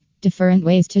Different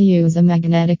ways to use a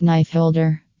magnetic knife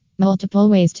holder.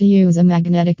 Multiple ways to use a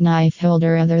magnetic knife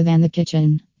holder other than the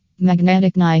kitchen.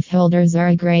 Magnetic knife holders are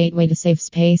a great way to save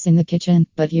space in the kitchen,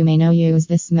 but you may now use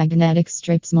this magnetic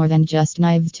strips more than just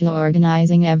knives to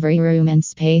organizing every room and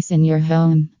space in your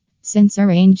home. Since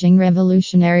arranging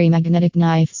revolutionary magnetic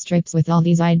knife strips with all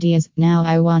these ideas, now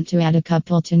I want to add a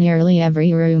couple to nearly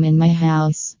every room in my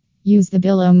house. Use the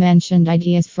below mentioned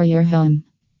ideas for your home.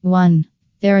 1.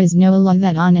 There is no law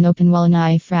that on an open wall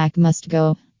knife rack must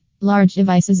go. Large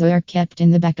devices are kept in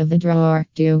the back of the drawer.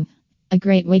 2. A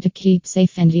great way to keep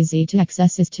safe and easy to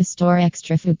access is to store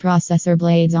extra food processor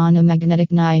blades on a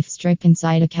magnetic knife strip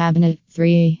inside a cabinet.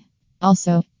 3.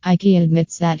 Also, IKEA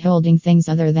admits that holding things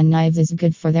other than knives is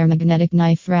good for their magnetic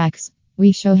knife racks.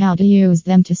 We show how to use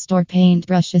them to store paint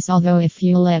brushes, although if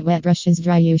you let wet brushes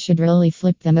dry you should really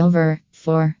flip them over.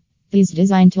 4. These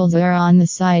design tools are on the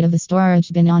side of the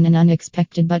storage bin on an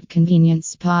unexpected but convenient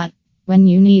spot. When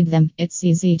you need them, it's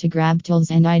easy to grab tools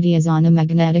and ideas on a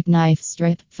magnetic knife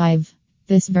strip. 5.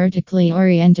 This vertically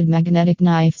oriented magnetic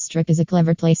knife strip is a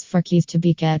clever place for keys to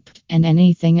be kept and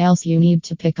anything else you need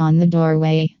to pick on the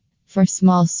doorway. For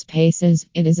small spaces,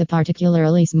 it is a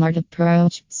particularly smart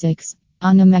approach. 6.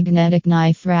 On a magnetic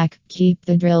knife rack, keep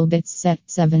the drill bits set.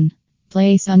 7.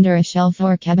 Place under a shelf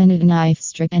or cabinet a knife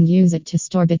strip and use it to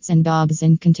store bits and bobs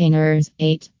in containers.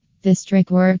 8. This trick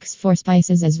works for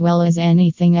spices as well as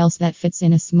anything else that fits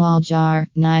in a small jar.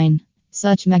 9.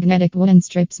 Such magnetic wooden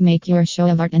strips make your show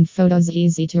of art and photos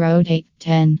easy to rotate.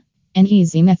 10. An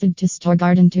easy method to store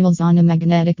garden tools on a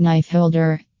magnetic knife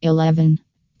holder. 11.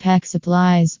 Pack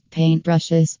supplies, paint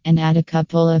brushes, and add a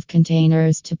couple of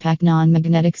containers to pack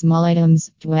non-magnetic small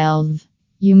items. 12.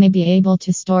 You may be able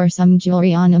to store some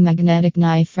jewelry on a magnetic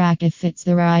knife rack if it's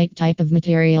the right type of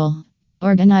material.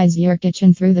 Organize your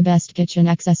kitchen through the best kitchen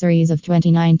accessories of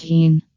 2019.